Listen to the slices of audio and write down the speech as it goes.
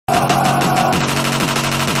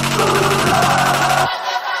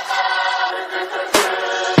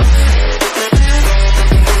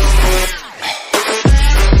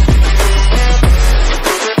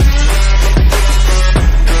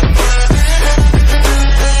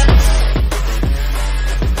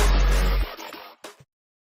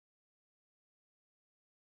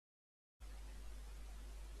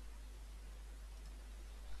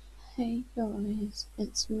guys,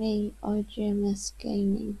 it's me, IGMS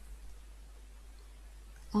Gaming,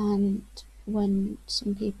 and when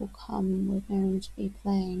some people come, we're going to be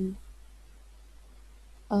playing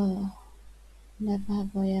Never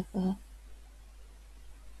Have I Ever,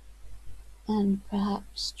 and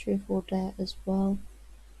perhaps Truth or Dare as well.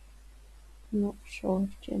 I'm not sure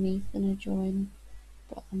if Jimmy's gonna join,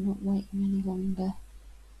 but I'm not waiting any longer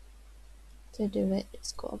to do it.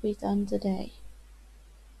 It's gotta be done today.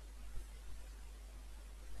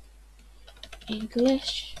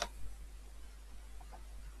 English.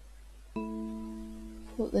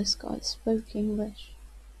 Thought this guy spoke English.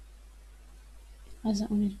 Has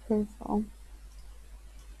it on his profile?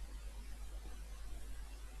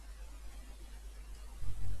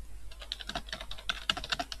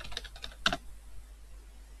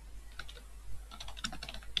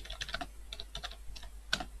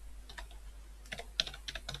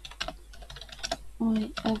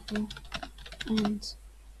 I ever and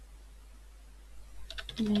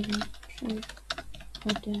maybe Truth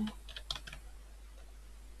or Dare.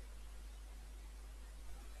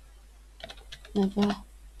 Never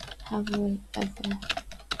have I ever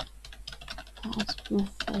had my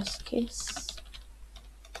first kiss.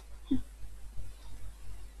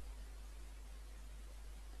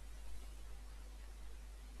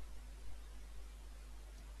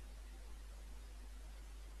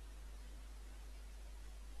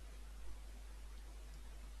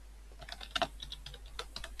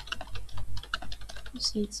 The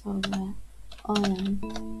seats are where I am.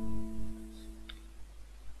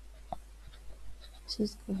 This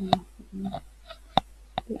is going off on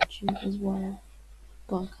YouTube as well.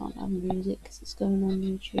 God, I can't have music because it's going on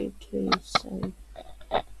YouTube too, so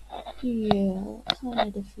yeah, that kind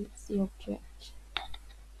of defeats the object.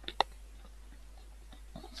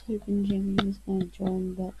 I was hoping Jimmy was going to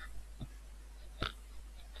join, but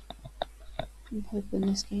I'm hoping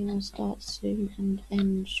this game will start soon and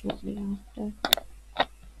end shortly after.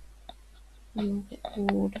 We all get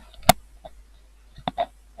bored,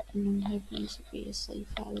 and I'm hoping to be asleep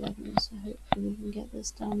at 11, so hopefully we can get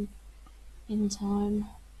this done in time.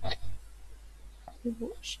 We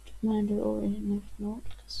watched Mandalorian, if not,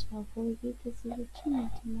 because I'll probably be busy with Jimmy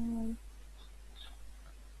tomorrow.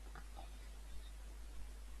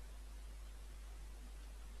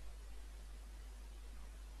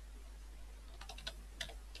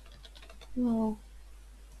 Well,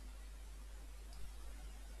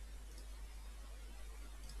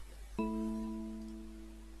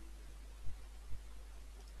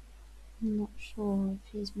 I'm not sure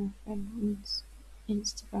if he's my friend on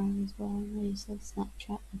Instagram as well. I know he said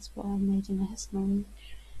Snapchat, that's why I made a less noise.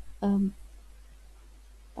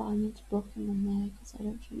 But I need to block him on there because I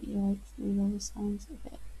don't think he likes me by the sounds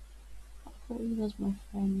of it. I thought he was my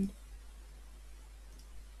friend.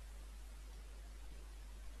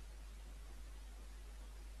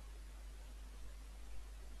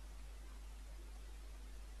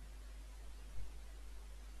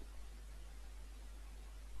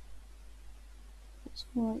 It's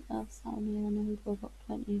alright, that's down here. I know we've got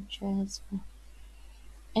plenty of chairs for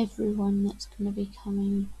everyone that's going to be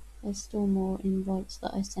coming. There's still more invites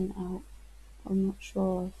that I sent out. I'm not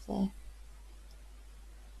sure if they're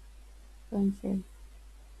going through.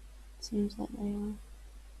 Seems like they are.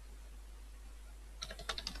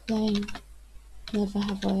 Playing Never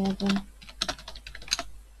Have I Ever.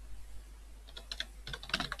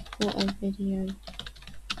 What a video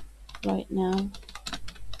right now.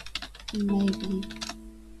 Maybe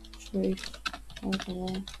Truth or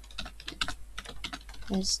Dare.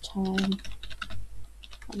 There's time.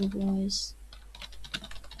 Otherwise,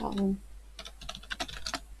 that will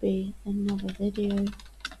be another video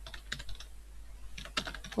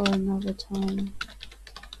for another time.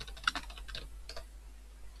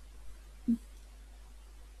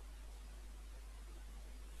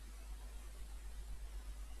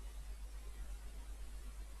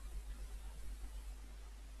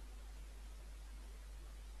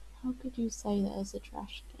 How could you say that as a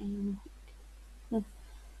trash game?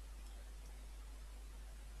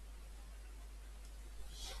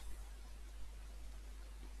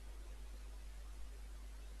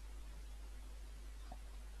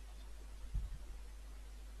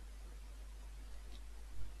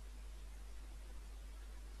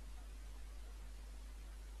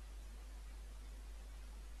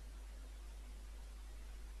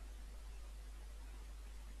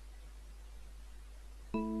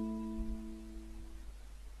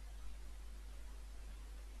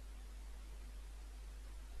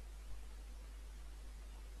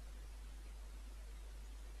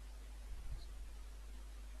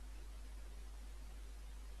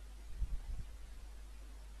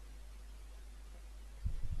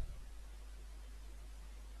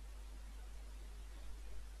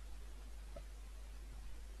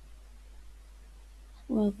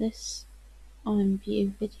 Well, this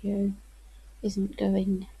IMVU video isn't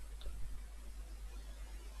going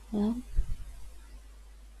well.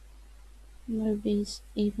 Nobody's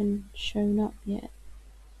even shown up yet,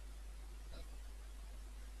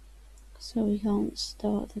 so we can't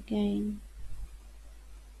start the game.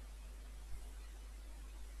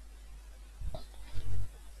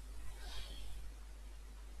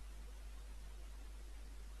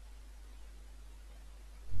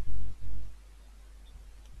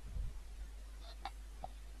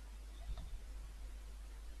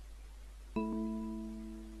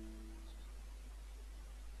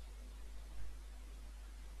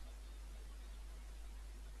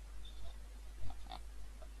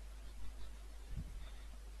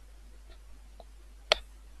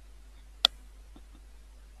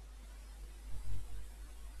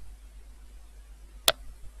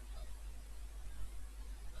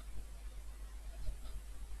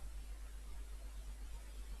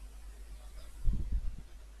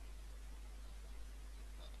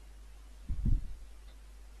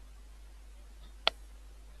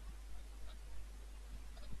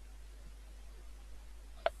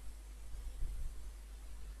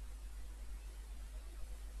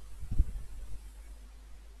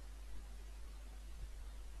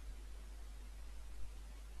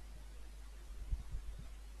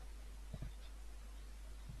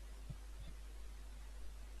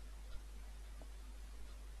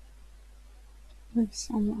 With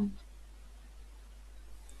someone.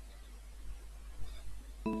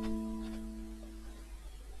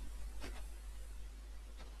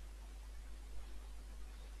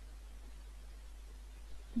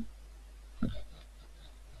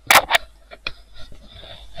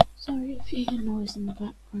 Sorry if you hear noise in the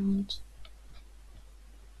background.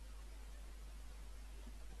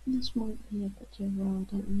 This might be a video where I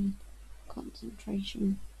don't need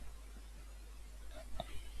concentration.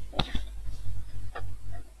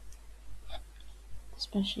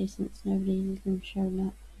 Especially since nobody's even shown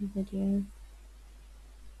up in the video.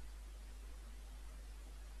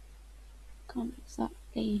 Can't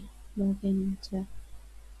exactly log into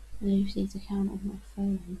Lucy's account on my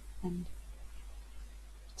phone and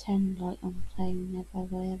pretend like I'm playing Never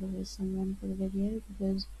Have I Ever with someone for the video,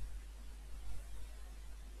 because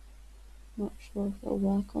I'm not sure if it'll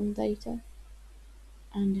work on data,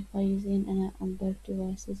 and if I use the internet on both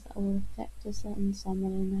devices that will affect a certain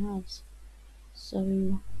someone in the house.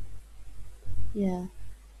 So yeah,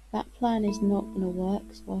 that plan is not going to work,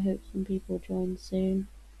 so I hope some people join soon.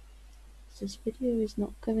 This video is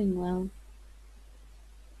not going well.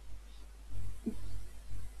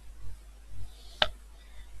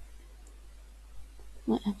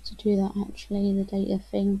 Might have to do that actually, the data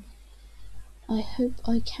thing. I hope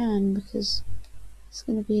I can, because it's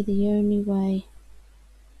going to be the only way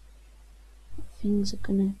things are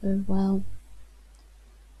going to go well.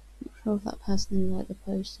 I'm not sure if that person who liked the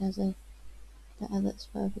post has a letter that's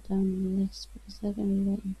further down on the list, because they're going to be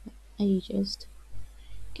waiting for ages to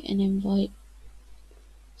get an invite.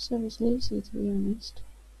 So is Lucy, to be honest,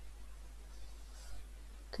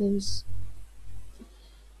 because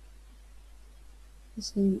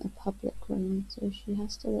this isn't a public room, so she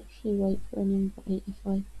has to literally wait for an invite if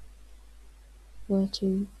I were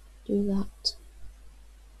to do that.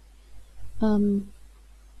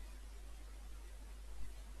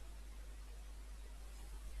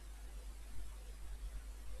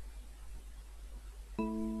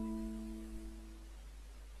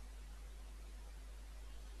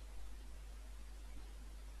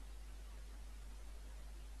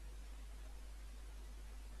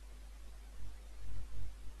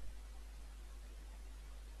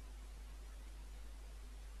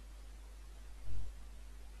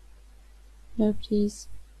 Nobody's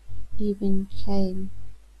even came,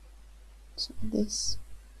 so this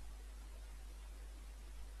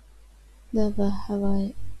Never Have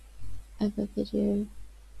I Ever video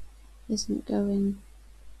isn't going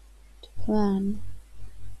to plan.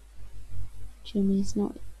 Jimmy's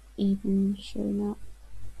not even showing up.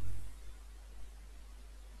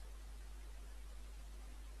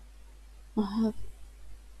 I have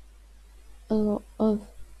a lot of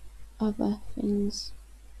other things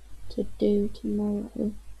to do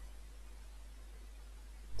tomorrow.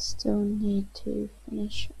 Still need to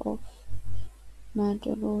finish off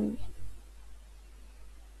Mandalorian.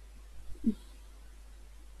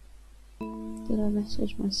 Did I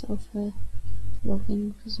message myself for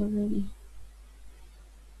logging, because it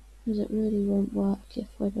really won't work if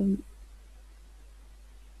I don't.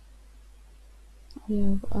 Oh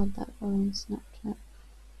yeah, I'll add that guy on Snapchat.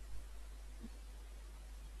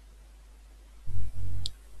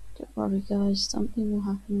 Don't worry guys, something will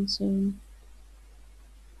happen soon.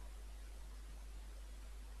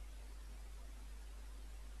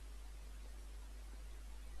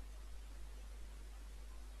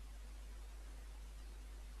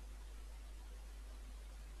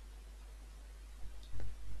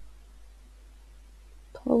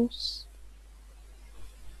 Pulse.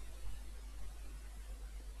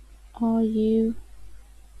 Are you?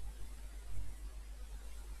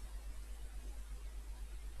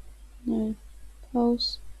 No.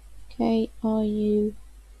 Pulse. KRUS.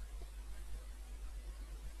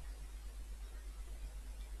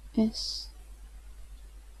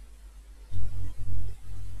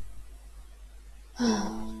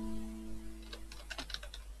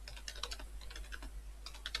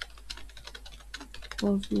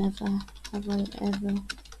 Well, never have I ever.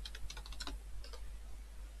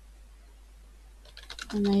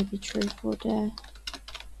 I may be truth or dare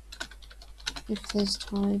if there's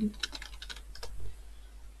time.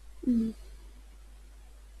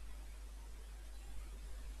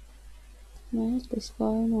 Where's this guy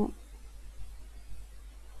or not?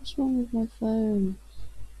 What's wrong with my phone?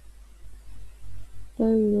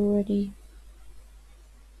 Load already.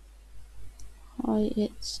 Hi,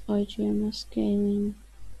 it's IGMS Gaming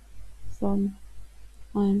from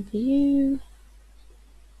IMVU.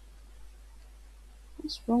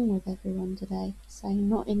 What's wrong with everyone today? Saying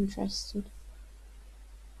not interested.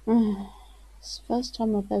 It's the first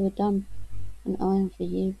time I've ever done an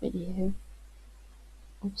IMVU video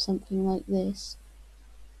of something like this.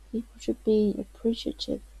 People should be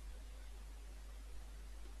appreciative.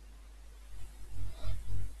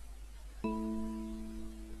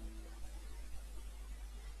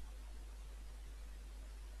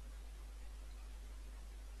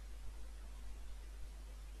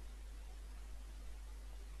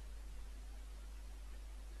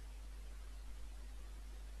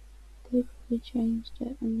 They probably changed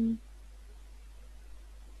it and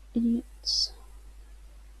they're idiots.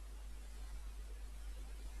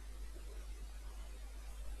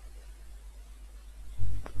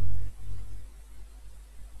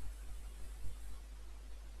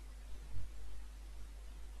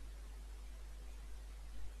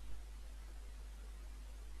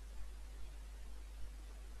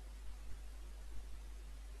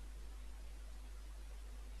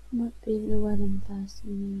 Might be the wedding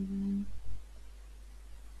person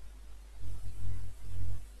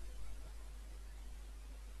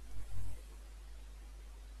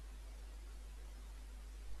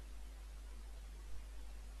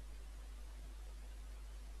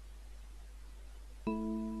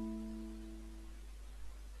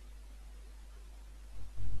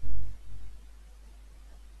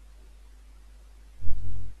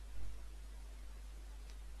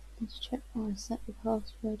Let's check what I set the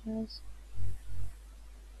password as.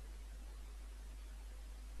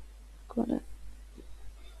 Got it.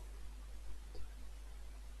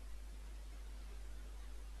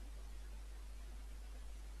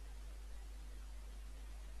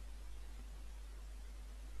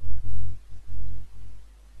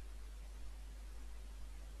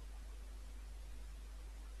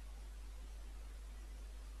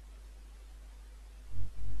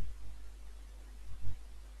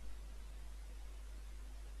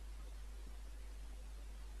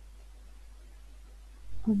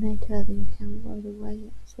 I made her the account by the way,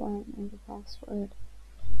 that's why I don't know the password.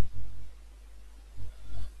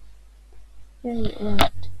 Yeah, it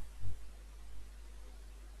worked.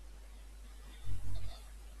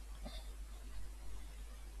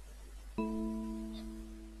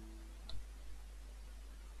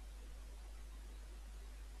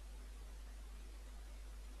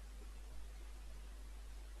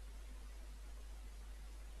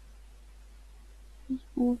 What's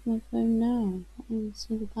wrong with my phone now? I can't even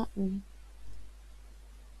see the battery.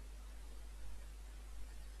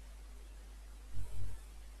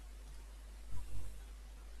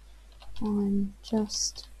 I'm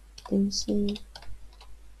just Lucy.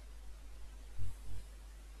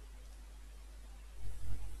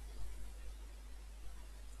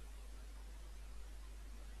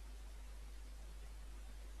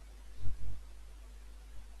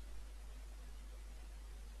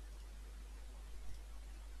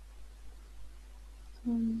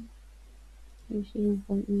 Maybe she can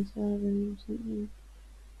point me to her room or something.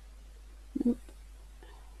 Nope.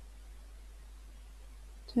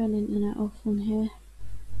 Turn internet off on here.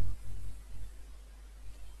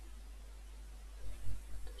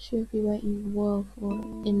 She'll be waiting a while for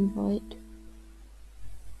an invite.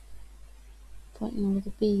 Fighting all the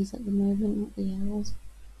bees at the moment, not the owls.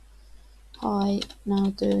 Hi, now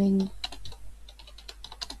doing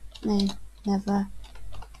no, never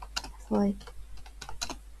have I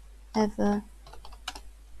ever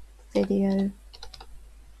video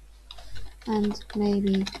and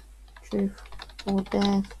maybe truth or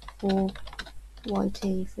dare for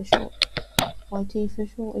YT for short. YT for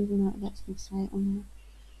short, even though it lets me say it on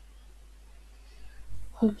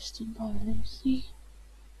there. Hosted by Lucy.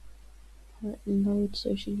 let it load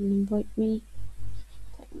so she can invite me.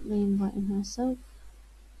 Technically inviting herself.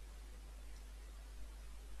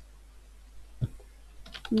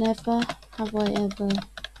 Never have I ever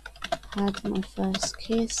had my first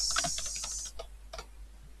kiss.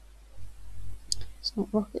 It's not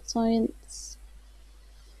rocket science.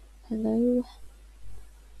 Hello.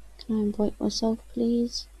 Can I invite myself,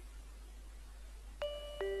 please?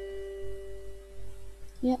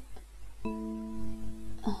 Yep.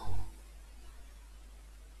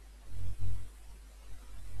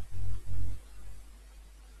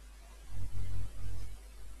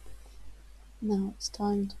 Now it's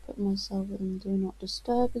time to put myself in Do Not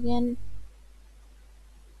Disturb again.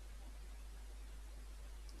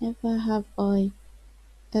 Never have I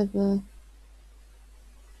ever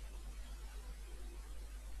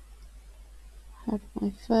had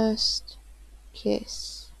my first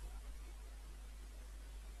kiss.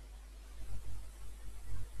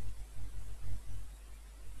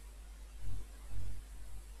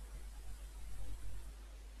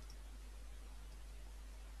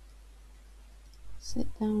 Sit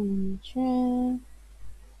down on the chair.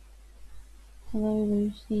 Hello,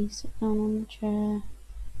 Lucy. Sit down on the chair.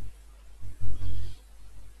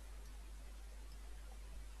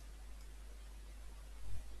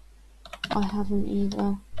 I haven't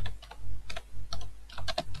either.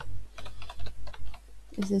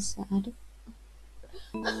 This is sad.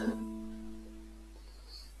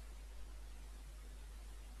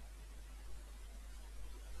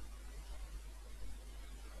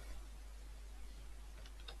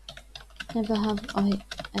 Never have I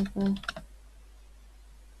ever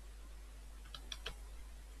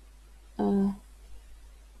don't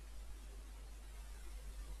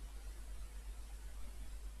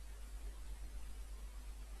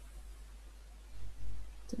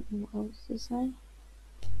know what else to say.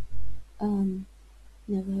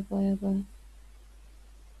 Never have I ever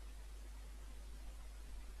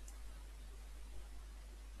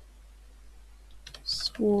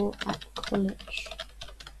swore at college.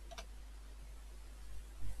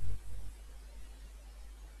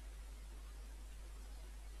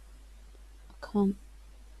 I can't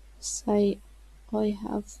say I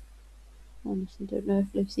have. Honestly, don't know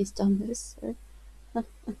if Lucy's done this, so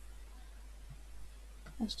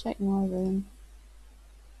let's check my room.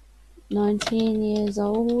 19 years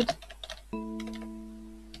old.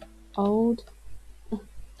 Old.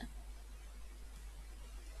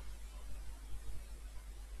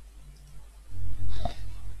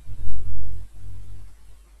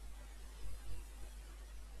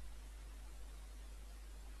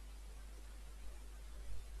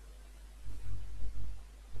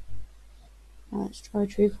 Now let's try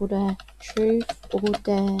truth or dare. Truth or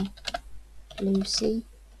dare, Lucy.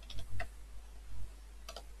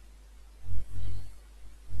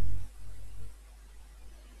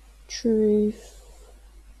 Truth.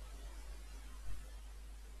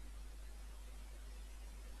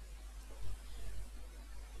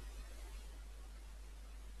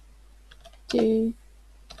 Do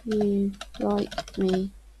you like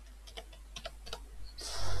me?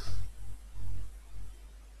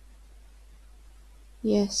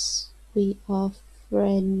 Yes, we are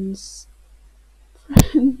friends.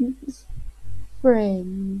 Friends.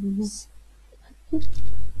 Friends.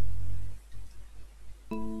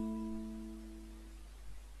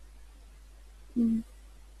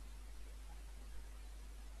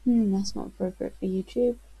 That's not appropriate for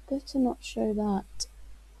YouTube. Better not show that.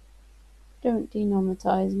 Don't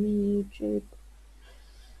demonetize me, YouTube.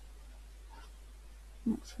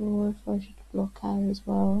 Not sure if I should block her as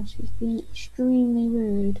well. She's been extremely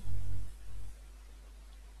rude.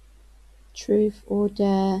 Truth or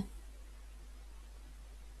dare?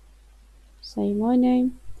 Say my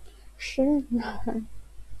name. Sure.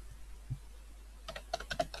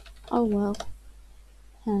 Oh well.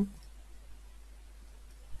 Huh.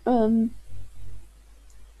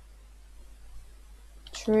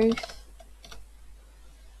 Truth.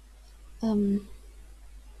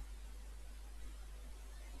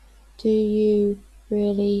 Do you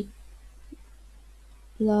really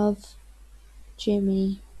love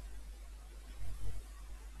Jimmy?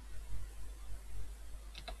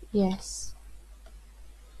 Yes.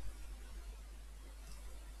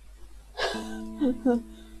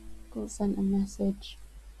 Got sent a message.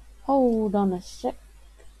 Hold on a sec.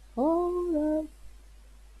 Hold up.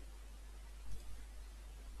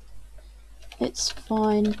 It's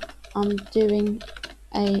fine. I'm doing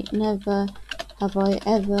a never have I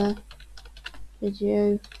ever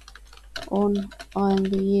video on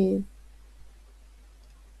IMVU.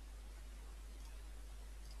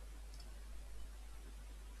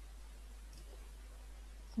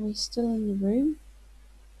 Are we still in the room?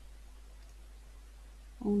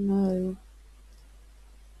 Oh no.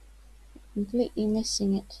 Completely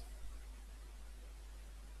missing it.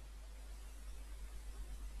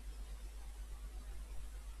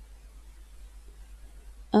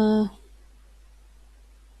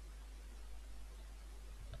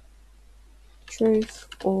 Truth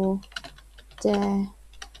or dare,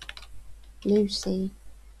 Lucy.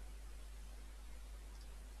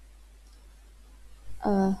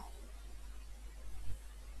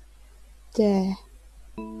 Dare.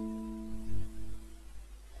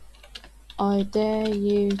 I dare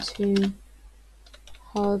you to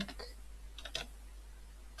hug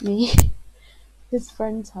me. His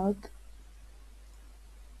friend's hug.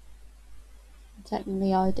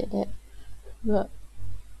 Technically I did it, but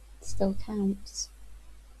it still counts.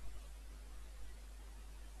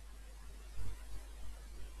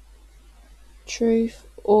 Truth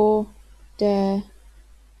or dare.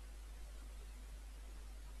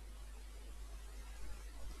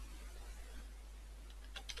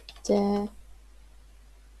 Dare.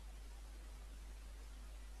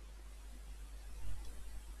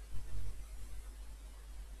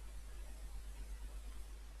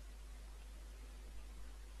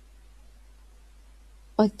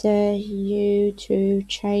 I dare you to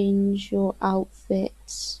change your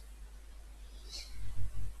outfits.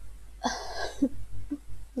 I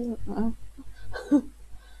don't know.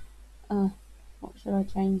 What should I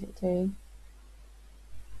change it to?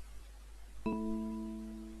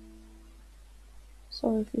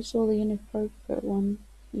 Sorry if you saw the inappropriate one,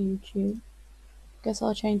 YouTube. Guess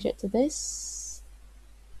I'll change it to this.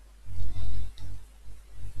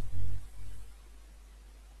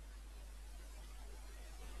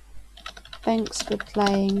 Thanks for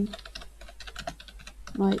playing.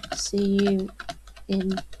 Might see you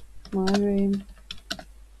in my room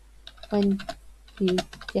when you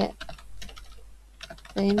get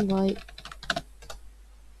the invite.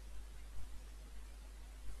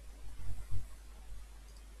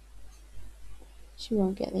 She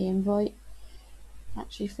won't get the invite. I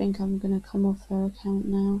actually think I'm gonna come off her account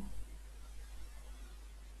now.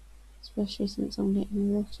 Especially since I'm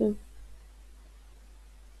getting a lot of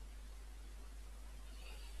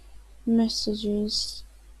messages.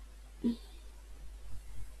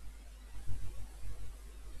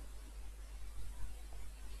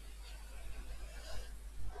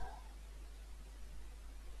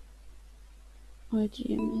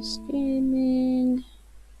 IGMS Gaming.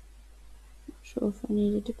 Not sure if I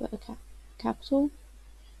needed to put a capital.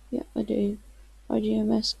 Yep, I do.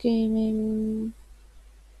 IGMS Gaming.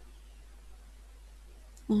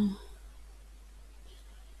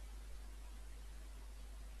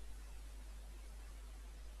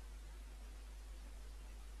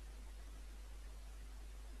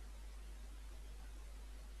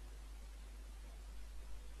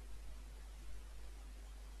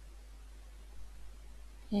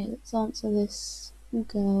 Okay, let's answer this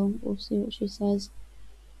girl. We'll see what she says.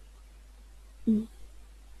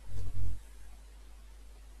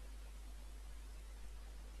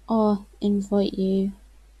 I'll invite you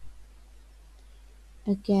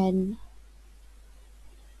again,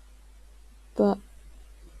 but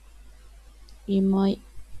you might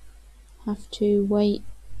have to wait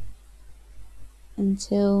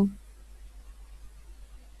until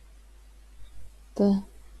the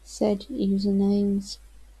said usernames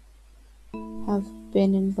have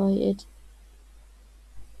been invited,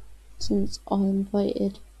 since I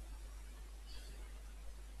invited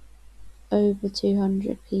over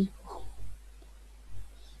 200 people.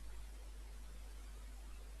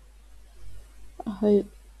 I hope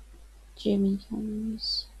Jimmy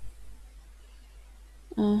comes.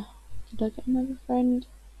 Did I get another friend?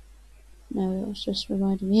 No, it was just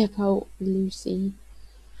reminding me about Lucy.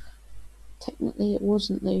 Technically it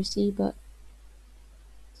wasn't Lucy, but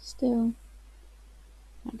still.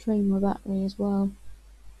 That drained my battery as well.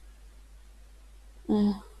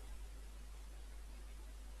 I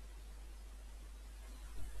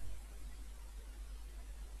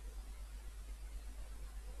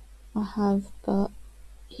have, but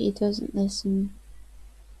he doesn't listen.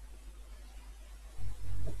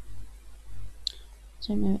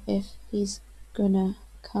 Don't know if he's gonna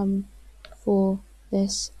come for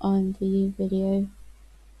this IMVU video.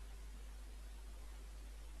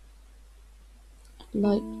 I'd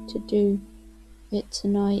like to do it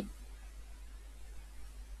tonight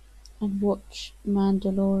and watch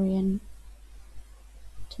Mandalorian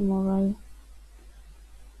tomorrow.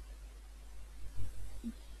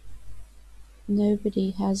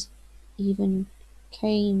 Nobody has even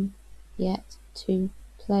came yet to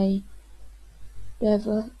play.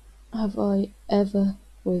 Never have I ever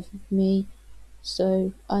with me,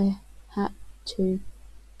 so I had to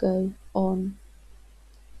go on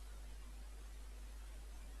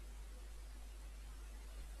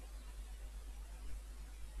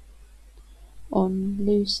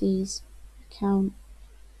Lucy's account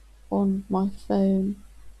on my phone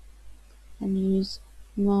and use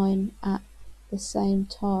mine at the same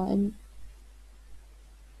time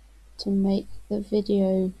to make the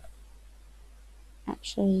video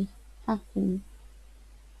actually happen.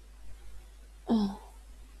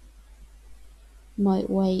 Might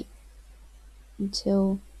wait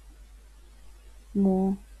until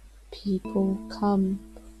more people come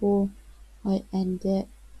before I end it,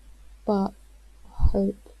 but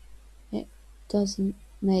hope it doesn't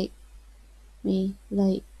make me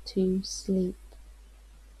late to sleep.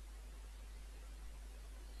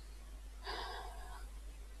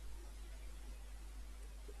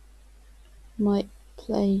 Might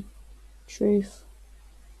play truth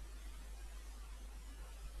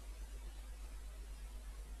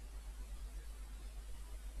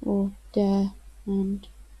or dare and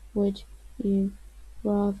would you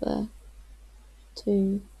rather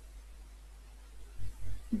too.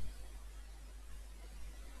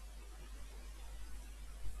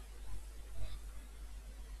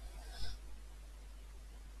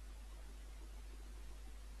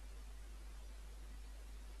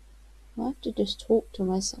 I have to just talk to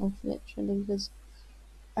myself literally because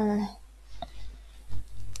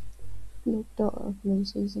looked out of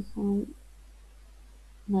Lucy's account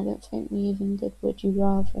and I don't think we even did Would You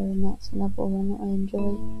Rather, and that's another one that I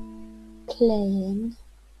enjoy playing.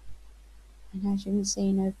 And as you can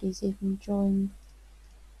see, nobody's even joined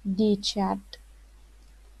the chat.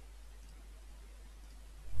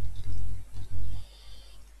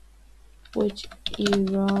 Would you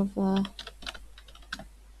rather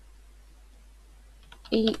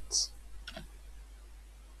eat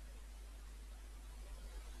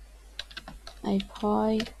a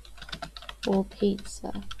pie or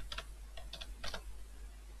pizza?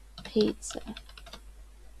 Pizza.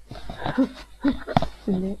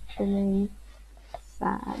 Literally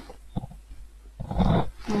sad. My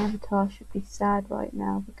avatar should be sad right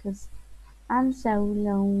now because I'm so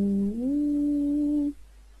lonely.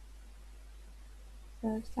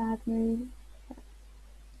 So sad mood.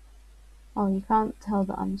 Oh, you can't tell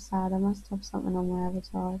that I'm sad. I must have something on my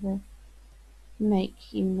avatar to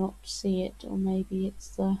make you not see it, or maybe it's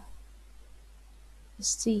the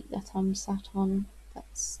seat that I'm sat on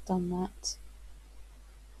that's done that.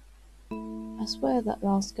 I swear that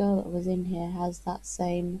last girl that was in here has that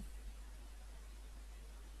same,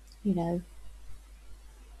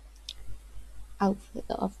 outfit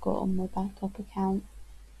that I've got on my backup account,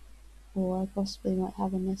 or I possibly might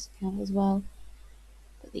have on this account as well,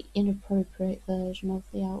 but the inappropriate version of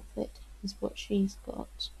the outfit is what she's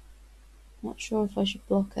got. Not sure if I should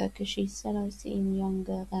block her because she said I seem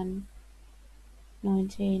younger than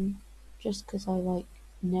 19, just because I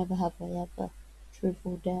never have I ever, truth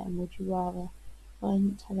or dare and would you rather. I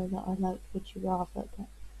didn't tell her that I liked would you rather, but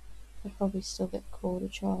I'd probably still get called a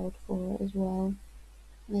child for it as well.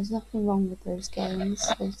 And there's nothing wrong with those games.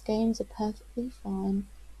 Those games are perfectly fine.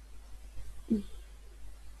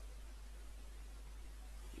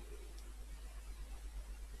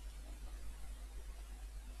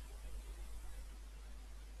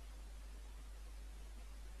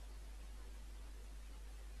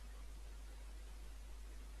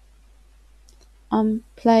 I'm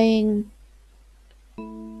playing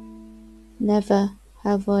Never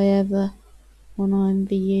Have I Ever on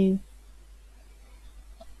IMVU.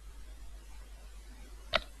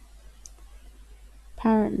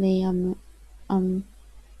 Apparently I'm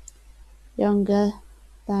younger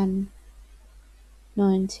than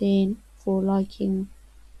 19 for liking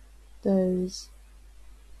those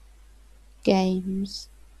games.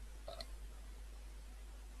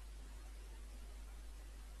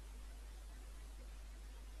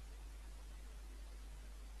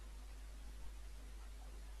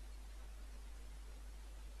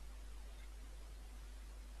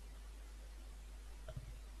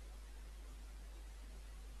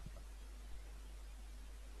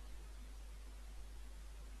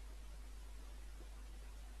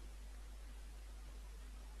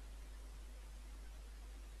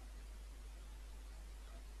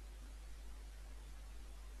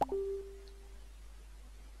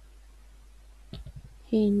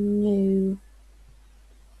 He knew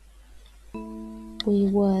we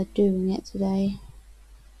were doing it today.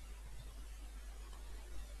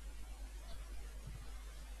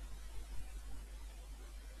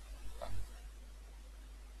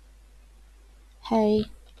 Hey,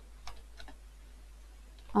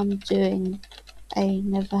 I'm doing a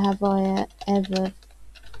never have I ever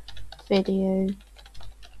video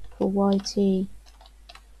for YT,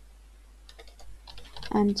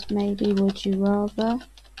 and maybe would you rather,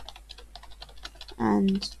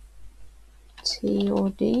 and T or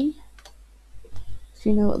D, if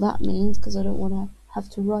you know what that means, because I don't want to have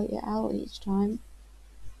to write it out each time.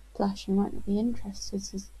 Plus you might not be interested,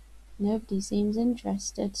 since nobody seems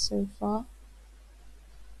interested so far.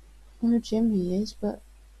 No, Jimmy is, but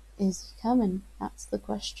is he coming? That's the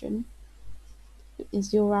question.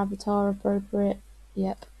 Is your avatar appropriate?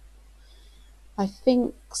 Yep. I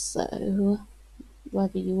think so.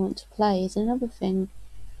 Whether you want to play is another thing.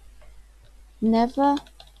 Never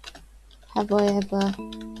have I ever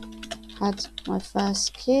had my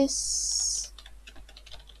first kiss.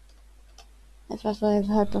 Never have I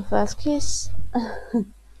ever had my first kiss.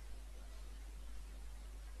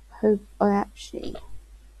 Hope I actually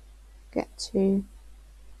get to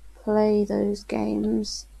play those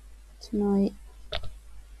games tonight.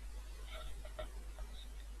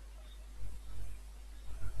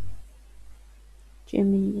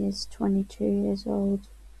 Jimmy is 22 years old.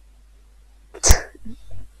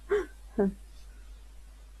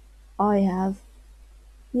 I have.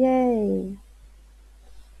 Yay!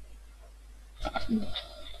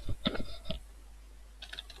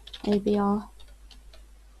 Maybe I'll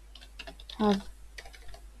have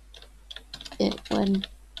it when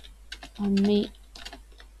I meet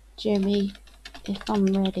Jimmy, if I'm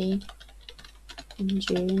ready, in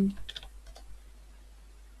June.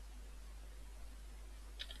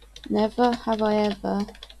 Never have I ever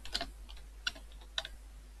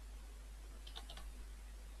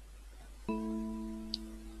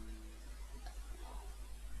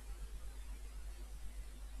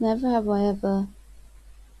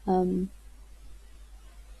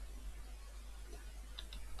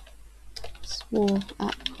swore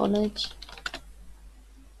at college.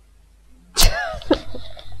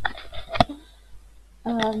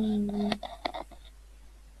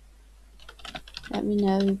 Let me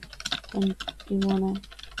know when you wanna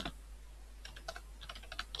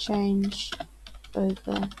change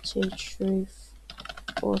over to truth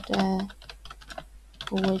or dare,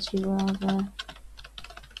 or would you rather?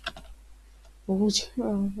 Or would you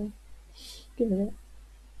rather? Give it.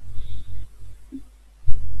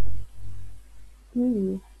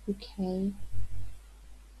 Ooh, okay.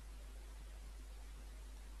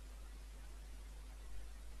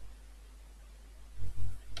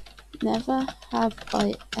 Never have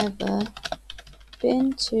I ever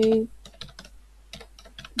been to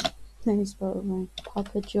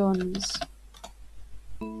Papa John's.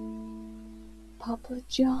 Papa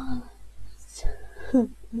John's.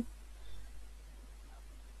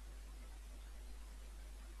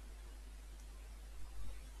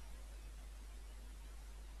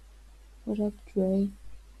 What up, Dre?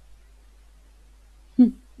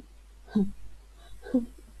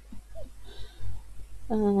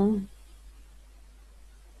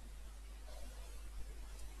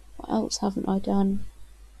 What else haven't I done?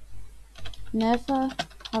 Never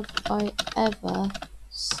have I ever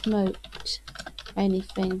smoked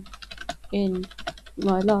anything in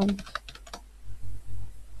my life.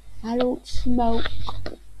 I don't smoke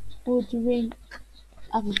or drink.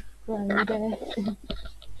 I'm afraid.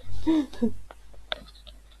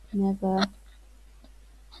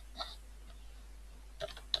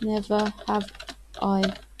 Never have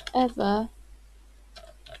I ever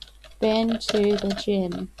been to the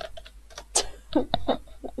gym.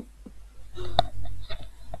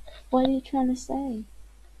 What are you trying to say?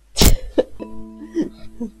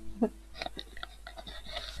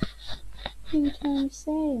 What are you trying to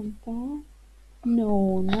say, I'm bad?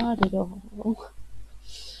 No, not at all.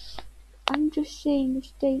 I'm just saying a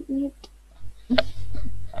statement.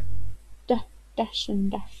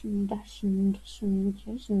 Dashing.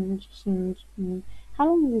 How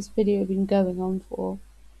long has this video been going on for?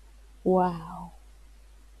 Wow.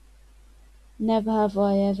 Never have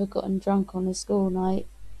I ever gotten drunk on a school night.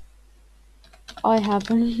 I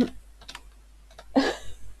haven't.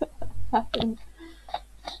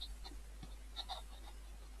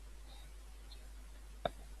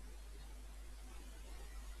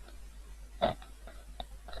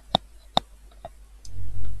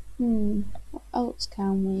 What else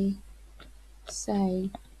can we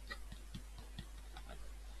say?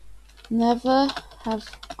 Never have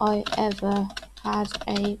I ever had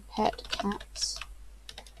a pet cat.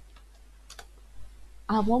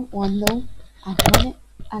 I want one though. I want it.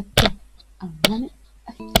 I want it.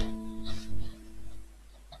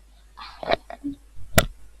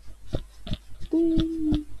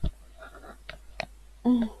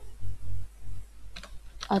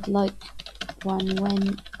 I'd like one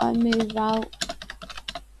when I move out,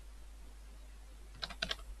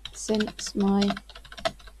 since my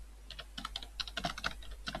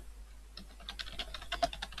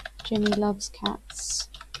Jimmy loves cats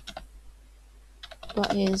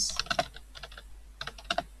but is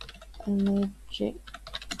allergic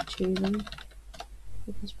to them.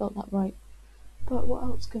 If I spelled that right. But what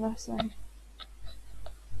else could I say?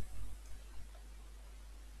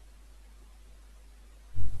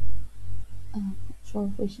 I'm not sure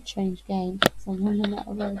if we should change games because I'm running out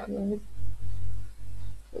of ideas.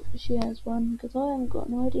 But she has one because I haven't got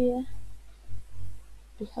an idea.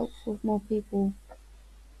 It'd be helpful if more people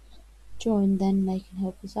join, then they can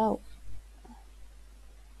help us out.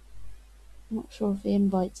 I'm not sure if the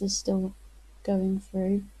invites are still going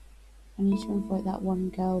through. I need to invite that one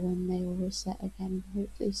girl when they will reset again,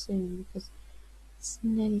 hopefully soon, because it's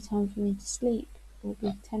nearly time for me to sleep. It'll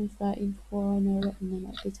be 10:30 before I know it, and then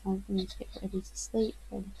it'll be time for me to get ready to sleep,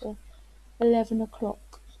 ready for 11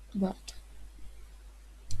 o'clock. But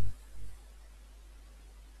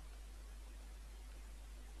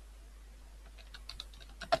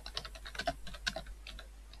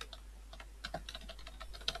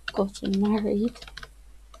gotten married.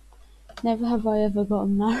 Never have I ever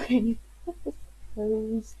gotten married.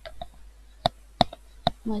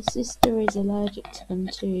 My sister is allergic to them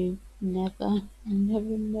too. Never,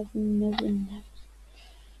 never, never, never,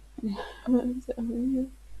 never.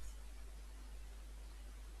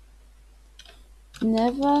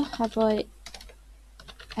 Never have I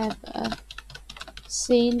ever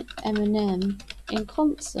seen Eminem in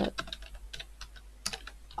concert.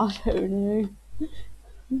 I don't know.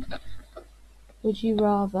 Would you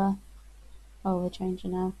rather? Oh, we're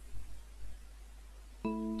changing now.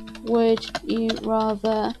 Would you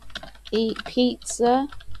rather eat pizza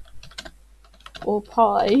or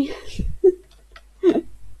pie?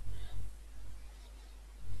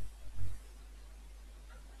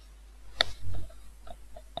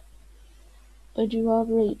 Would you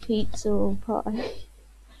rather eat pizza or pie?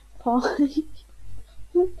 Pie.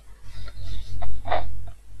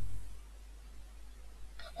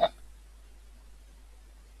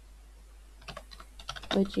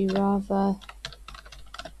 Would you rather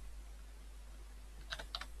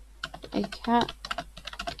a cat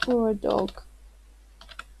or a dog?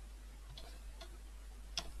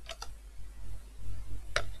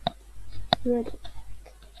 Red,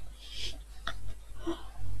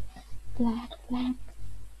 black, black.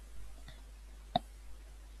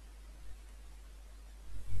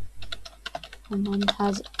 My mum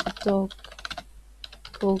has a dog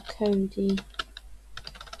called Cody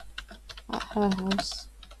at her house.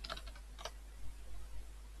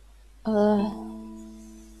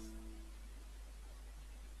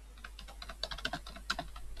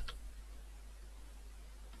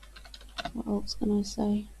 What else can I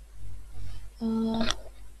say?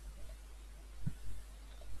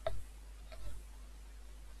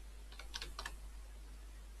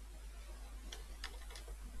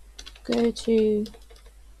 Go to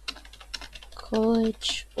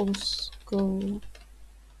college or school?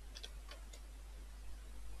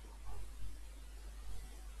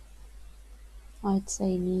 I'd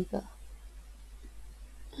say neither.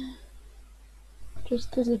 Just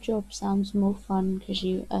because a job sounds more fun because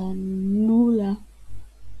you earn moolah.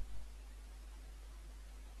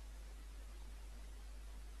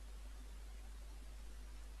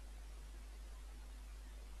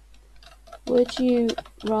 Would you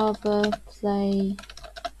rather play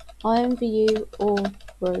IMVU or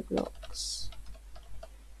Roblox?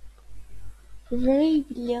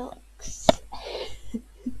 Roblox.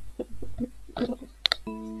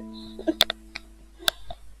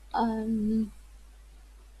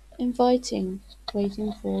 Inviting,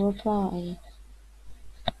 waiting for a reply.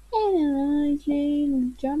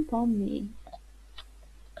 Analyzing, jump on me.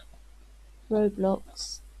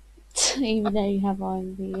 Roblox. Even though you have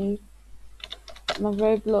IMVU. My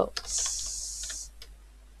Roblox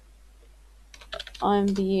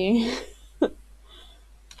IMVU.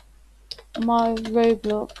 My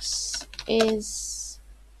Roblox is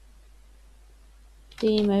the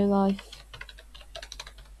emo life.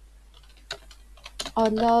 I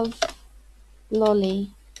love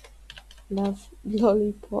lolly. Love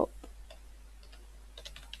lollipop.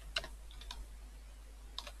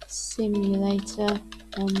 Simulator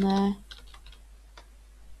on there.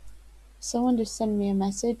 Someone just send me a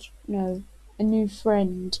message. No, a new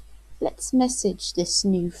friend. Let's message this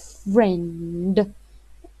new friend.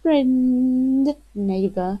 Friend.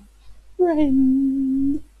 Neighbor.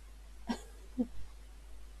 Friend.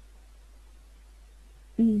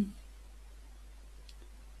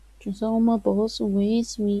 Just all my balls away,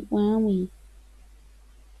 sweet wowie.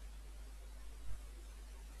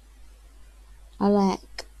 I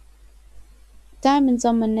like diamonds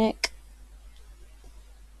on my neck.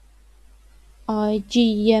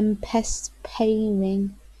 IGM pest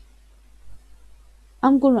painting.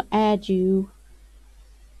 I'm gonna add you.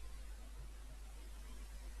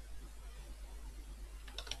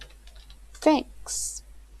 Thanks.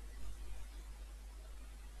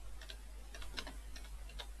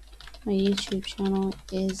 My YouTube channel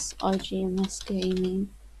is IGMS Gaming.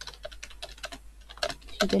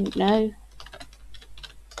 If you didn't know.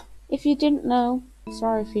 If you didn't know,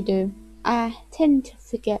 sorry if you do. I tend to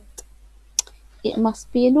forget. It must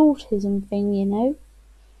be an autism thing, you know.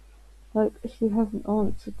 Like, if you haven't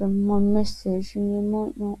answered my message, and you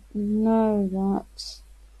might not know that.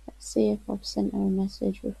 Let's see if I've sent her a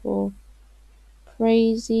message before.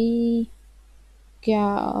 Crazy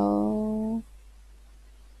gal.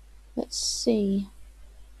 Let's see.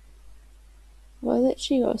 Well, I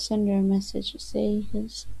literally got to send her a message to see,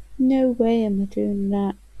 because no way am I doing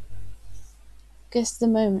that. Guess the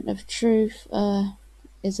moment of truth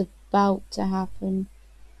is about to happen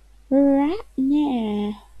right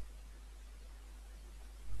now.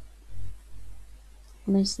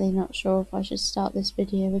 Honestly, not sure if I should start this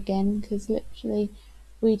video again, because literally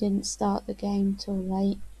we didn't start the game till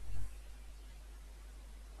late.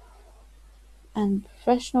 And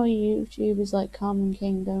professional YouTubers like Carmen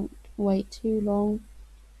King don't wait too long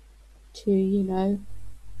to, you know,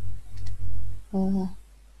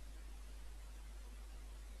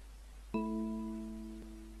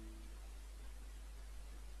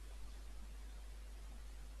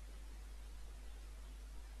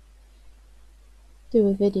 do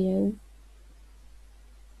a video.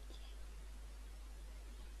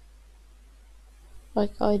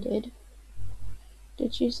 Like I did.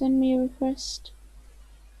 Did you send me a request?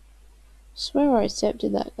 I swear I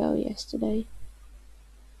accepted that girl yesterday.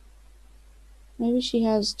 Maybe she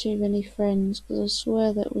has too many friends, because I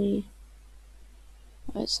swear that I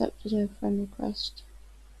accepted her friend request.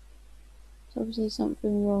 There's obviously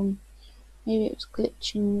something wrong. Maybe it was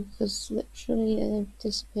glitching, because literally they've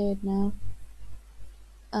disappeared now.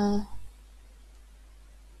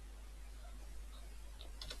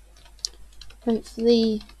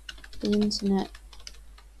 Hopefully the internet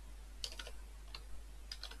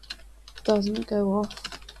doesn't go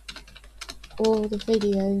off, or the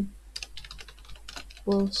video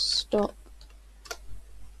will stop.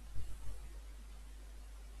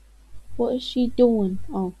 What is she doing?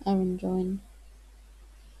 Oh, Erin joined.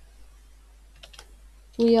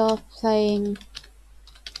 We are playing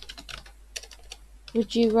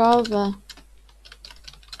Would You Rather.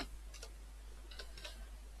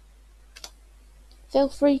 Feel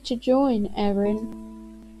free to join, Erin.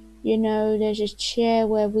 You know, there's a chair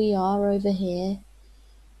where we are over here.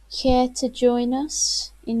 Care to join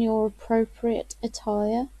us in your appropriate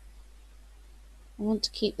attire? I want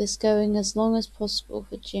to keep this going as long as possible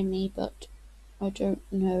for Jimmy, but I don't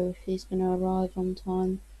know if he's going to arrive on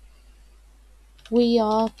time. We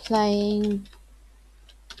are playing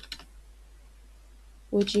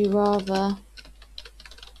Would You Rather.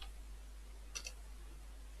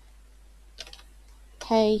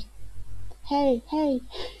 Hey.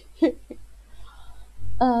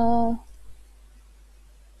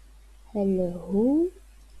 Hello?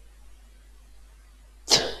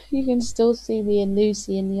 You can still see me and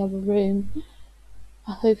Lucy in the other room.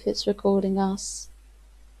 I hope it's recording us.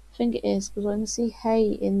 I think it is, because I can see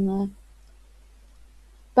Hey in the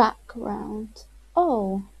background.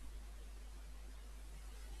 Oh.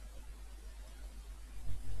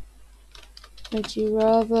 Would you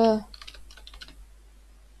rather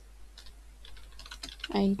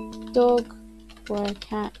a dog or a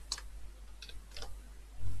cat?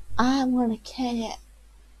 I want a cat.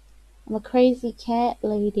 I'm a crazy cat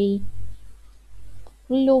lady.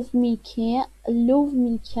 Love me cat. Love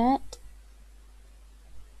me cat.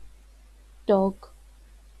 Dog.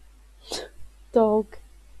 Dog.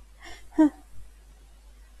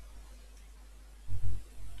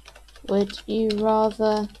 Would you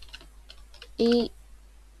rather eat,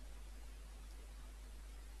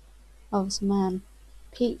 oh, it's a man,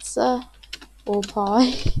 pizza or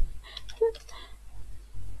pie?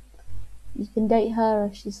 You can date her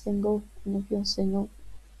if she's single, and if you're single,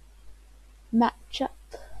 match up.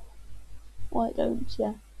 Why don't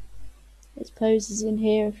you? There's poses in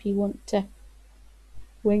here if you want to.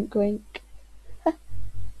 Wink wink.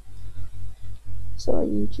 Sorry,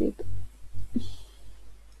 YouTube.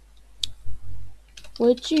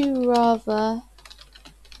 Would you rather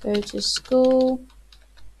go to school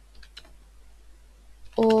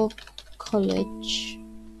or college?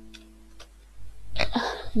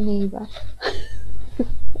 Neither.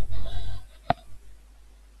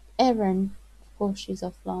 Erin, of course she's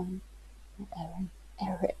offline. Not Erin.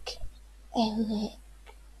 Eric. Eric.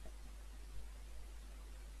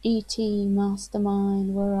 E.T.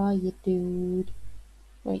 Mastermind, where are you, dude?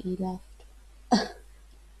 Wait, he left.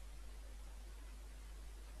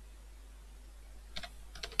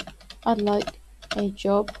 I'd like a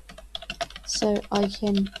job so I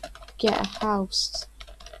can get a house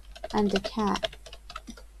and a cat.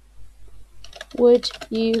 Would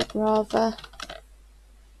you rather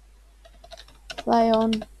play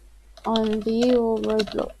on IMVU or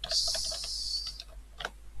Roblox?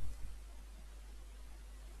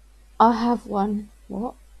 I have one.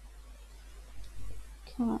 What?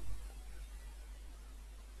 Cat.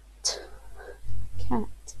 Cat.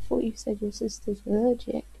 I thought you said your sister's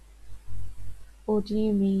allergic. Or do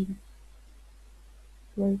you mean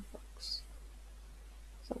Roblox?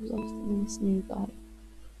 So I was asking this new guy.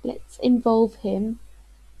 Let's involve him.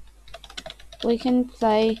 We can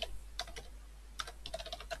play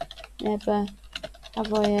Never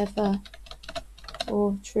Have I Ever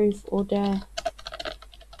or Truth or Dare.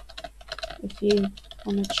 If you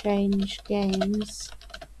want to change games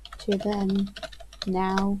to them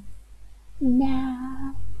now.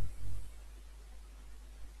 Now.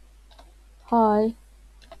 Hi.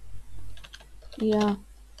 Yeah.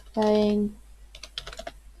 Playing.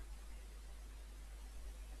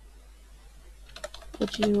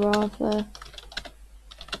 Would you rather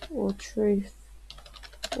or Truth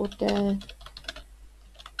or Dare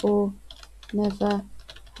or Never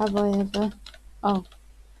Have I Ever? Oh.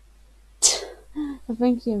 I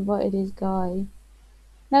think he invited his guy.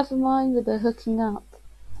 Never mind with the hooking up.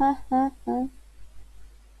 Ha ha ha.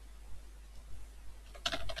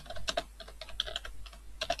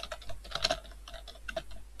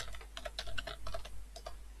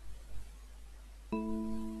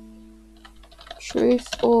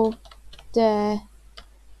 Truth or Dare?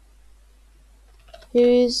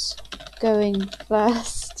 Who's going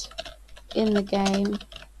first in the game?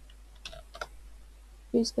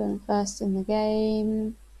 Who's going first in the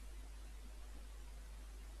game?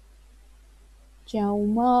 Joe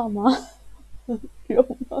Mama.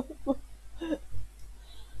 Joe Mama.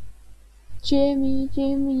 Jimmy.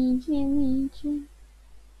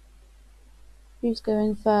 Who's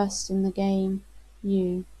going first in the game?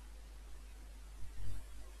 You.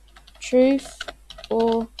 Truth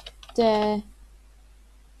or Dare?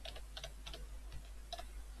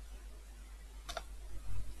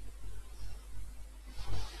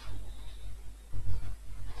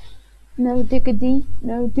 No diggity,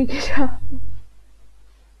 no diggity.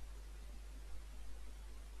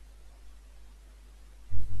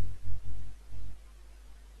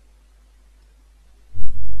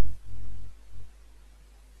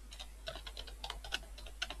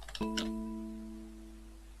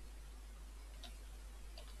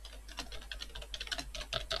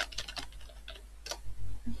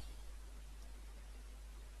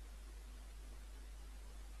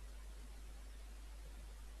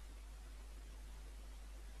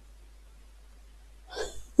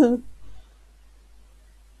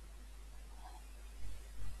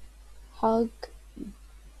 Hug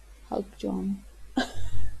John.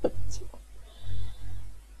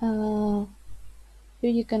 Who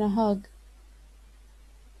you gonna hug?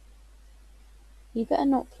 You better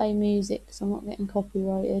not play music because I'm not getting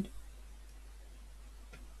copyrighted.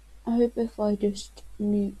 I hope if I just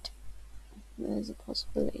mute, there's a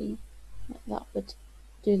possibility that would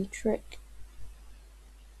do the trick.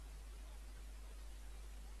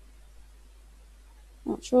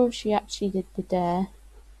 Not sure if she actually did the dare.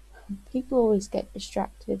 People always get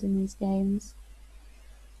distracted in these games.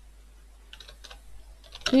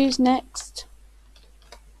 Who's next?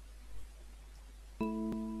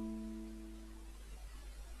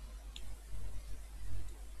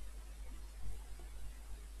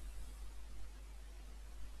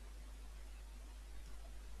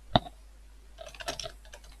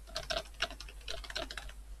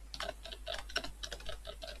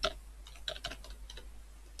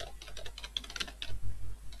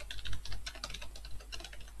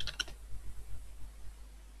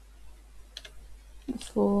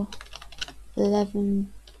 Before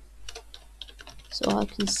 11 so I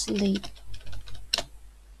can sleep. I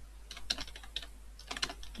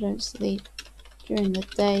don't sleep during the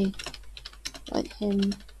day like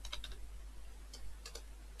him.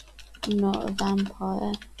 I'm not a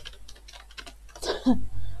vampire.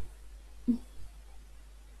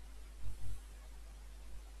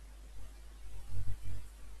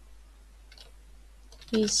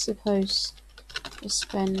 He's supposed to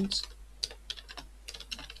spend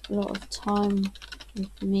a lot of time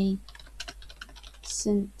with me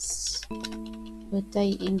since we're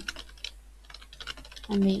dating.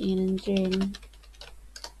 a meeting in June.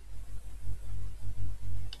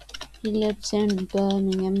 He lives in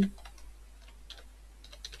Birmingham,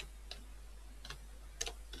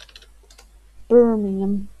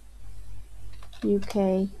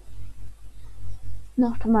 UK,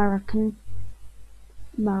 not American,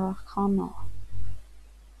 Americana.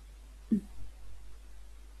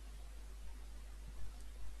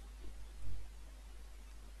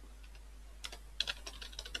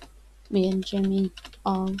 Me and Jimmy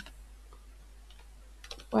are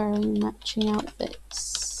wearing matching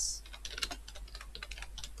outfits.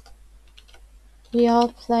 We are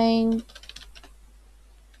playing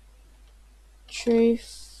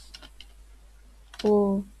Truth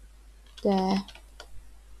or Dare.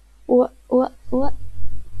 What?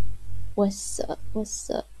 What's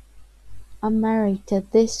up? I'm married to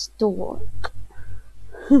this dork.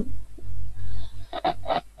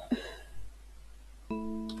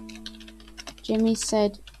 Jimmy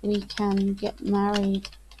said we can get married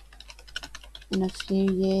in a few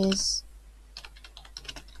years.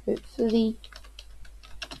 Hopefully,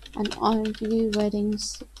 and IMVU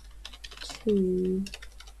weddings too.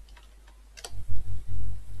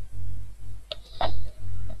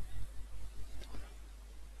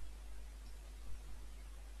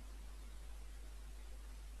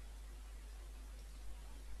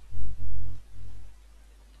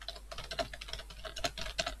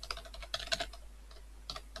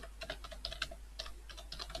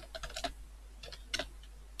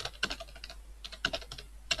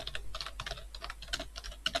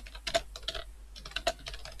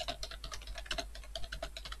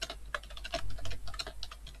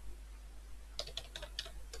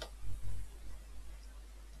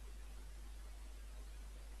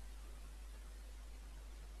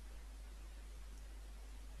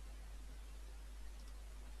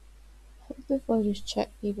 If I just check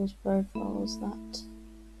people's profiles,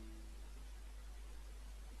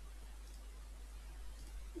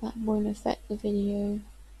 that won't affect the video.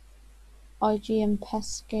 IGM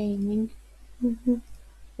Pest Gaming.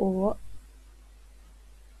 Or what?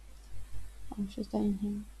 I'm just dating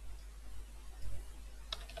him.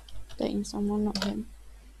 Dating someone, not him.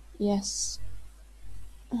 Yes.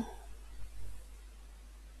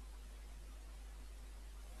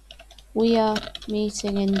 We are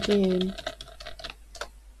meeting in June.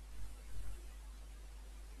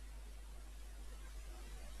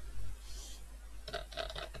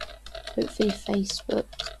 Hopefully Facebook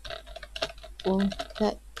will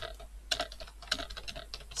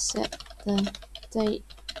set the date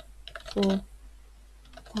for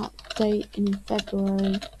that date in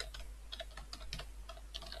February.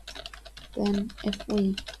 Then if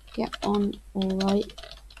we get on alright,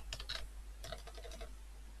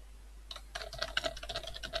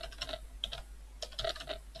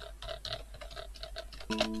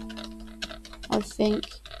 I think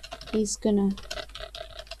he's gonna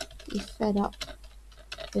be fed up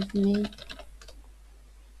with me.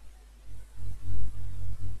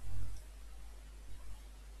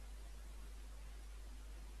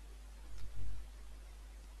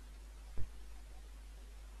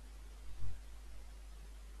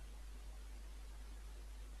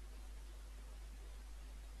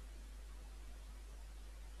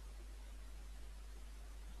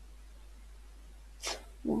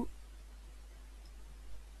 What?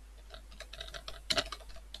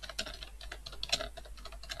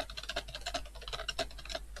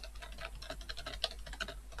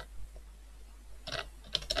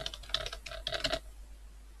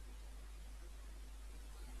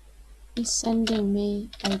 He's sending me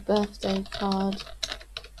a birthday card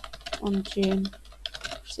on June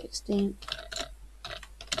 16th.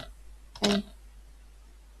 Okay.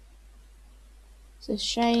 It's a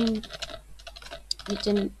shame we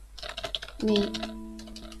didn't meet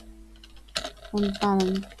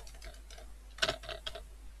on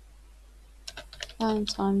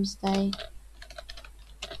Valentine's Day.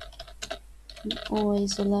 I'm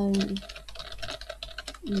always alone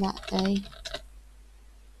on that day.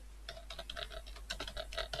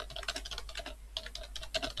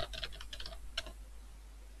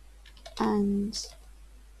 And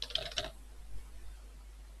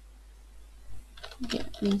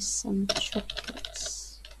get me some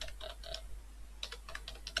chocolates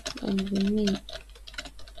when we meet.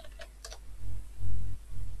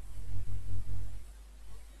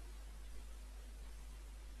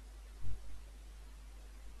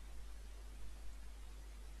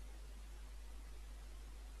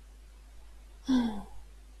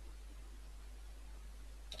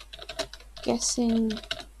 Guessing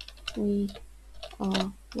we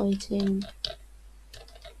are waiting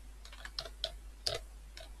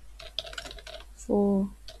for,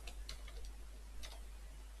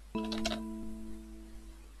 I'm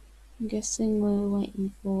guessing we're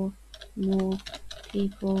waiting for more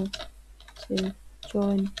people to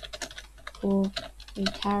join before we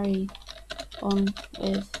carry on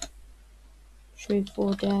with Truth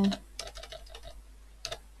or Dare.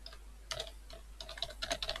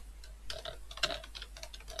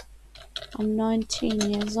 I'm 19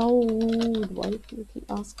 years old. Why do you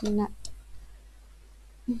keep asking that?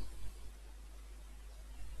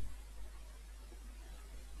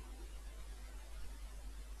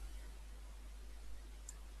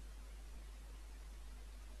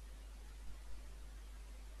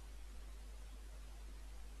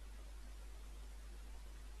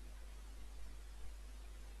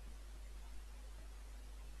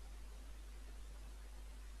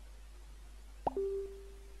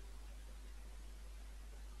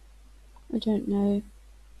 I don't know.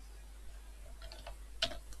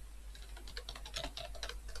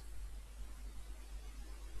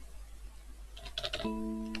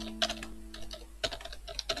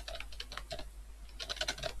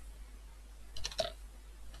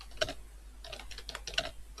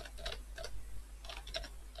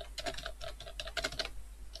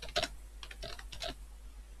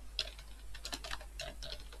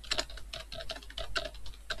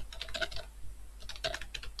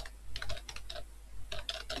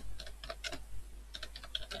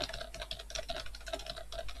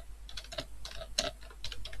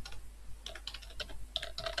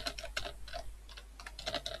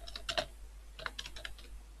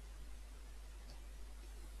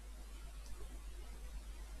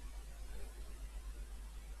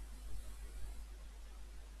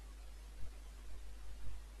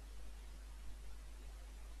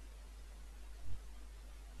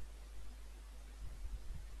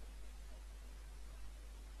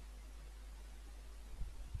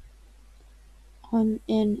 I'm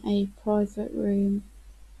in a private room,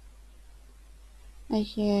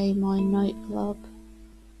 aka my nightclub.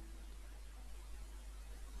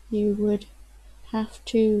 You would have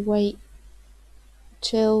to wait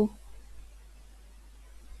till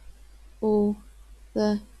all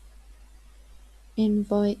the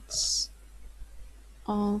invites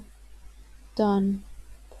are done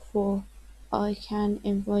before I can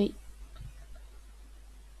invite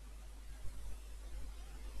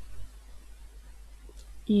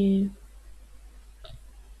you.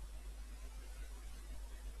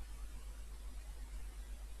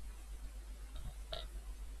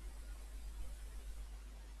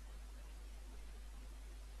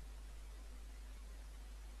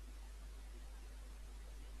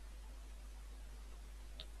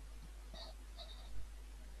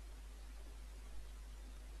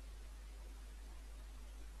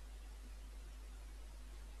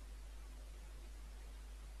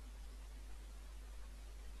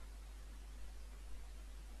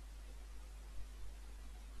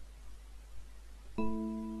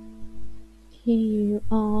 Here you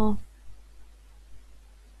are.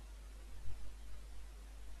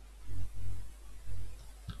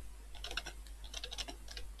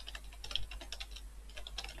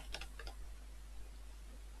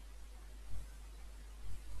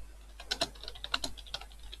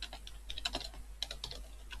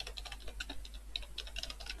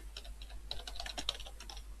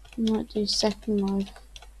 I might do second live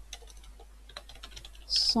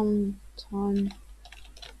sometime.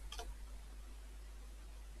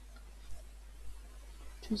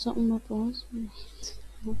 Was that on my balls?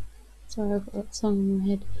 Sorry, I've got that song in my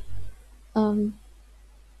head.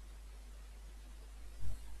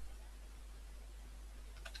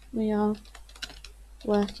 We are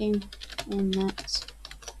working on that.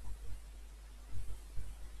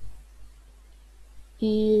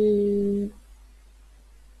 You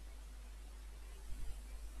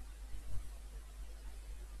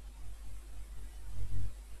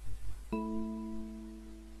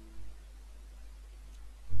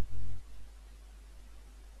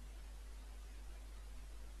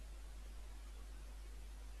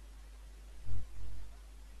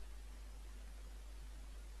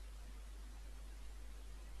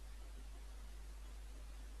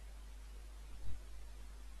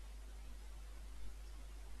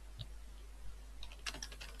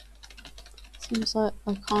seems like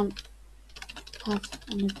I can't have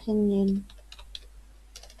an opinion.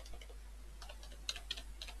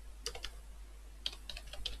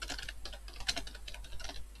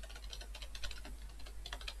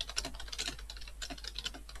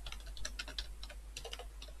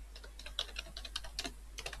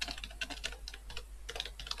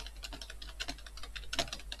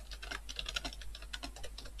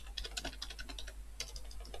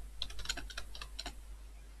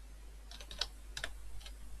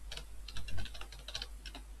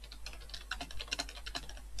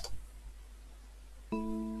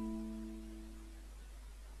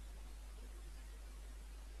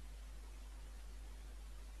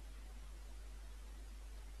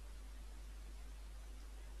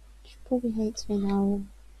 probably hates me now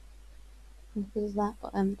because of that,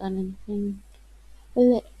 but I haven't done anything.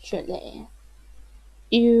 Literally.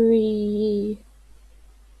 Uri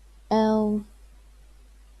L.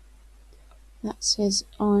 That's his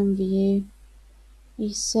IMVU.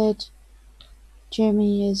 He said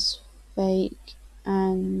Jimmy is fake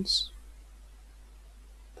and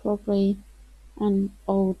probably an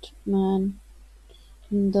old man,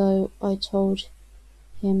 even though I told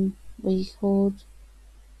him we called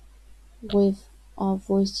with our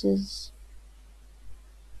voices.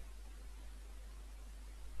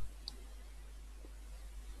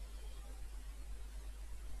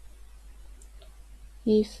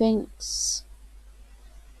 He thinks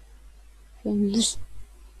things.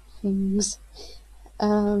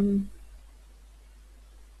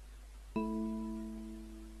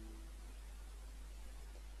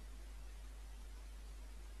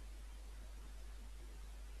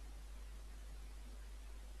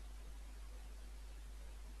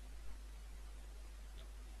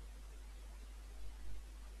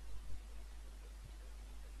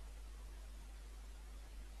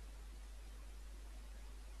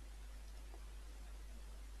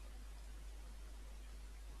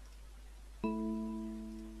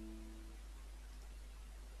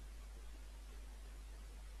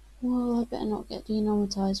 Well, I better not get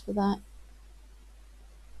demonetized for that.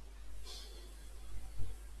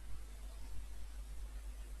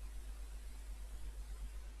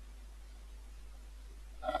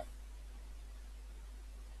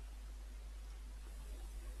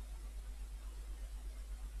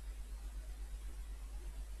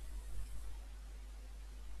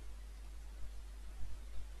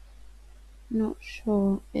 Not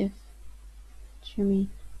sure if Jimmy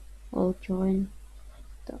will join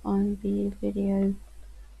the IMVU video.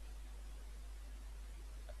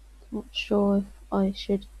 Not sure if I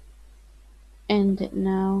should end it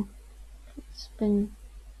now. It's been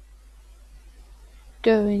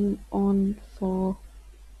going on for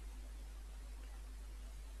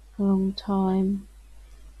a long time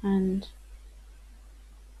and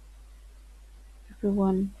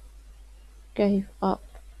everyone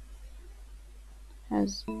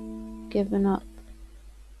has given up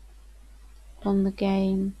on the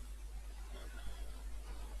game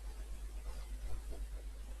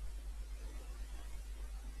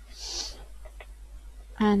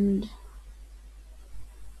and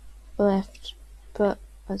left, but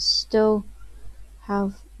I still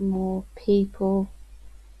have more people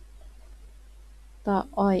that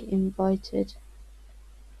I invited.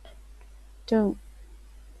 Don't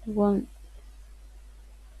want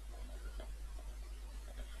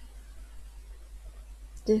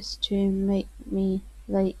this to make me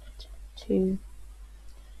late to.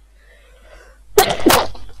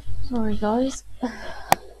 Sorry guys.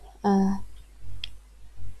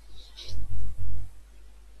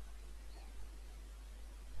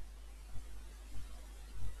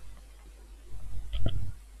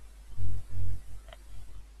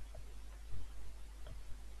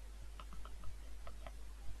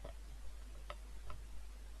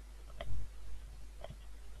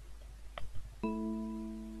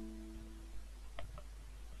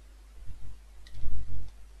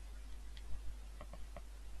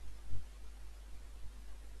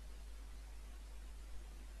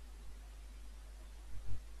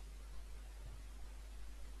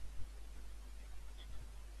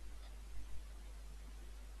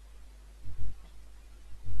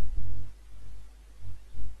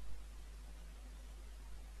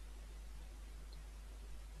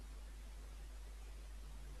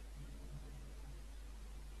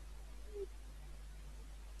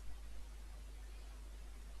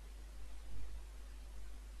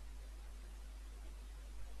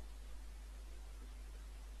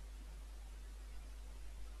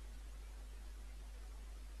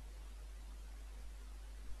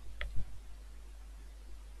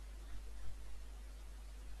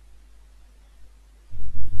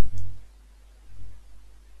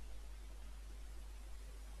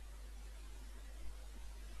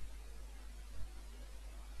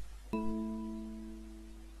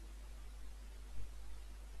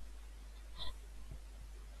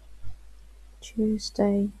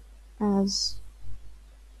 Tuesday as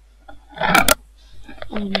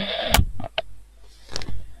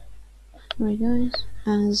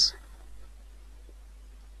as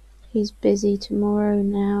he's busy tomorrow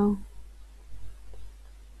now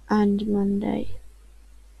and Monday.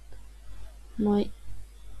 Might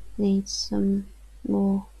need some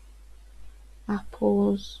more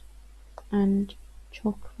apples and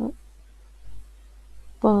chocolate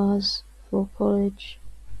bars for college.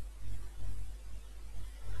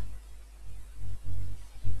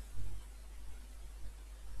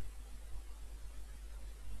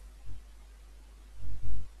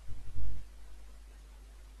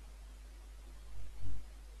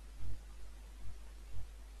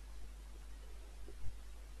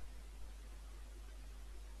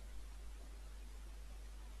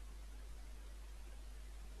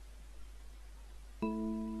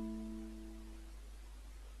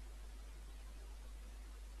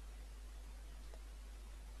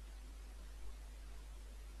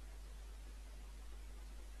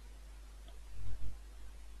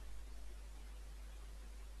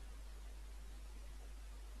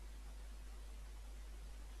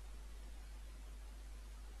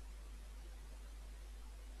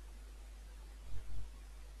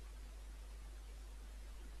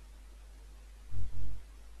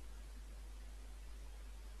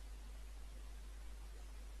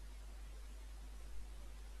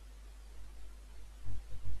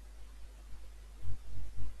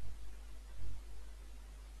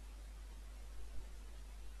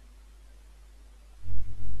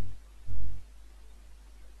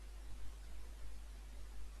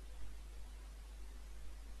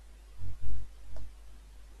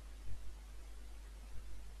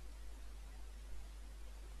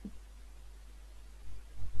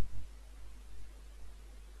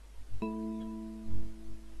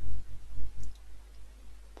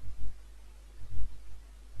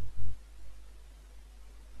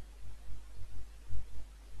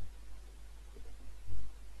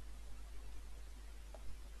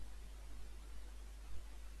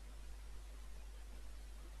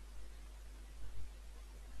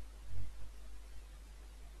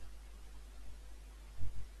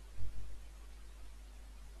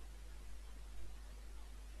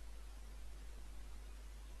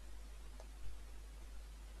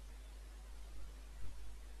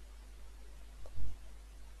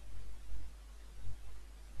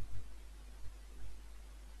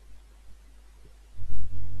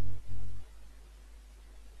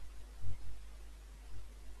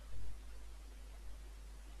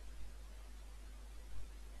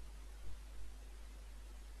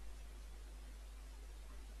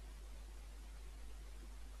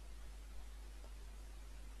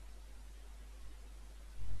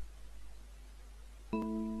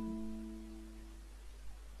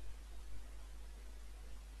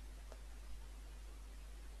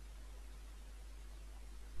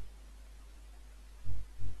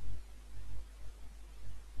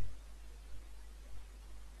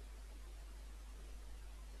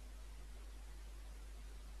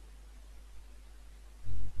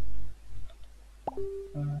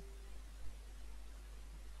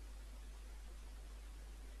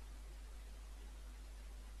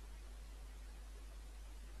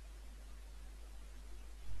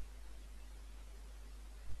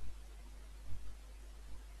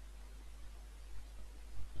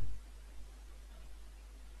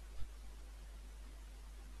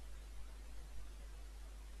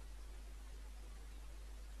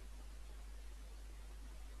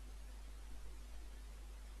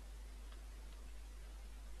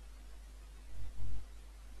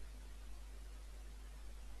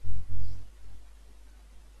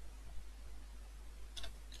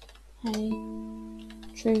 Hey,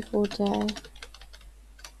 truth or dare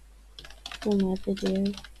for my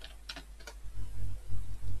video.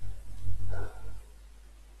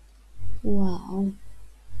 Wow.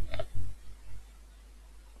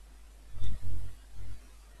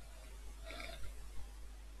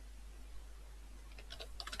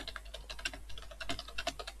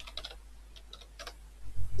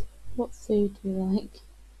 What food do you like?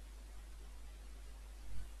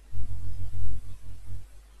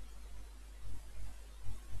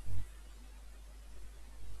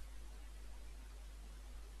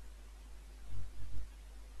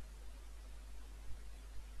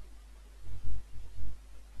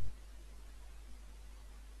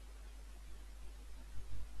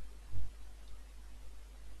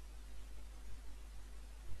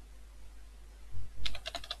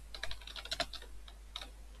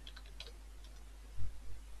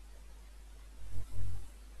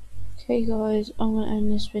 Okay guys, I'm gonna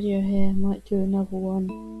end this video here. Might do another one.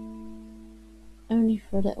 Only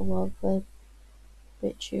for a little while for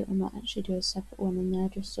BitChute. I might actually do a separate one in there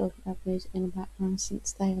just so I can have music in the background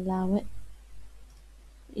since they allow it.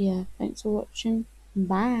 Yeah, thanks for watching.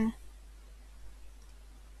 Bye.